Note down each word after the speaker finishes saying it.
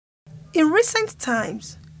In recent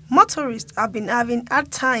times, motorists have been having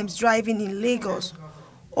hard times driving in Lagos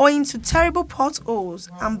owing to terrible potholes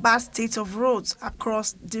and bad state of roads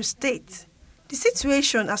across the state. The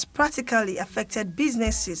situation has practically affected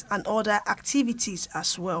businesses and other activities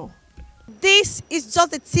as well. This is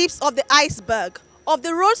just the tips of the iceberg of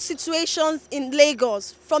the road situations in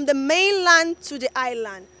Lagos from the mainland to the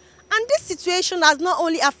island. And this situation has not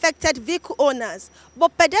only affected vehicle owners,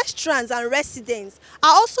 but pedestrians and residents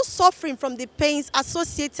are also suffering from the pains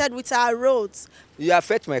associated with our roads. It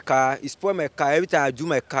affects my car, it spoils my car. Every time I do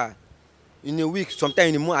my car, in a week,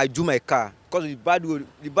 sometimes in a month, I do my car. Because the bad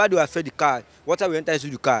will affect the car, water will enter into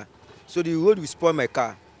the car. So the road will spoil my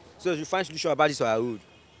car. So you find solution about this on our road.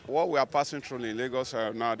 What we are passing through in Lagos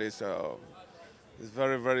nowadays is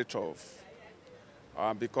very, very tough.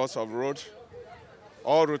 Because of road,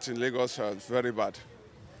 all roads in Lagos are very bad.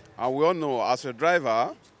 And we all know, as a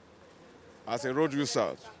driver, as a road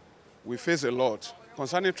user, we face a lot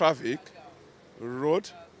concerning traffic, road,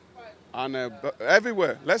 and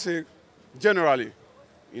everywhere. Let's say, generally,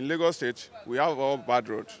 in Lagos State, we have all bad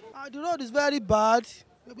roads. The road is very bad.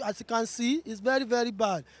 As you can see, it's very, very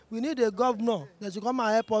bad. We need a governor that should come and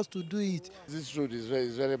help us to do it. This road is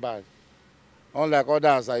very bad. Unlike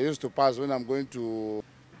others I used to pass when I'm going to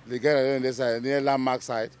the Lagosians near Landmark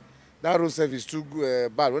side. That road surface is too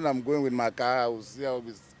bad. When I'm going with my car, I will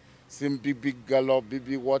see big gallop,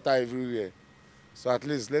 big water everywhere. So at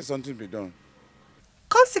least let something be done.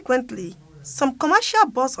 Consequently, some commercial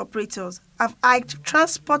bus operators have hiked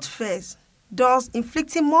transport fares, thus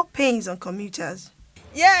inflicting more pains on commuters.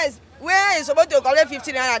 Yes, where you're supposed to collect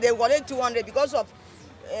 15 naira, they collect 200 because of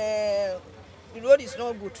the road is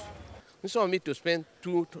not good. Instead of me to spend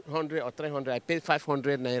 200 or 300, I paid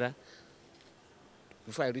 500 naira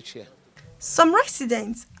before I reach here. Some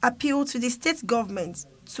residents appeal to the state government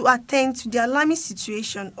to attend to the alarming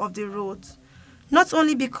situation of the roads, not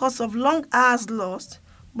only because of long hours lost,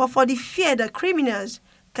 but for the fear that criminals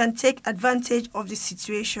can take advantage of the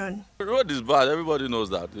situation. The road is bad, everybody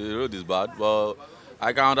knows that. The road is bad, but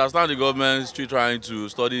I can understand the government still trying to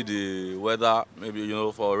study the weather, maybe,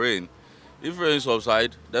 for rain. If rain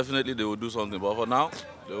subsides, definitely they will do something, but for now,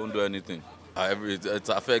 they won't do anything. It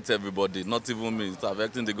affects everybody, not even me. It's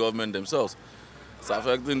affecting the government themselves. It's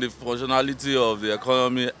affecting the functionality of the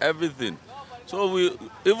economy, everything. So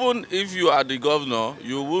even if you are the governor,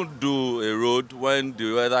 you won't do a road when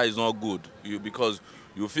the weather is not good. Because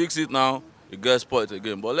you fix it now, it gets spoiled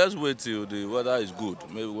again. But let's wait till the weather is good,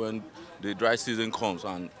 maybe when the dry season comes,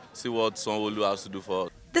 and see what Sanwo-Olu has to do for us.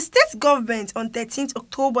 The state government on 13th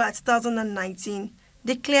October 2019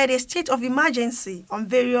 declared a state of emergency on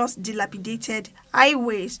various dilapidated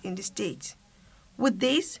highways in the state. With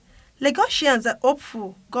this, Lagosians are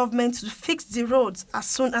hopeful government to fix the roads as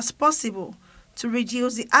soon as possible to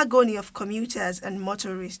reduce the agony of commuters and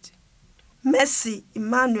motorists. Mercy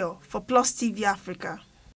Emmanuel for Plus TV Africa.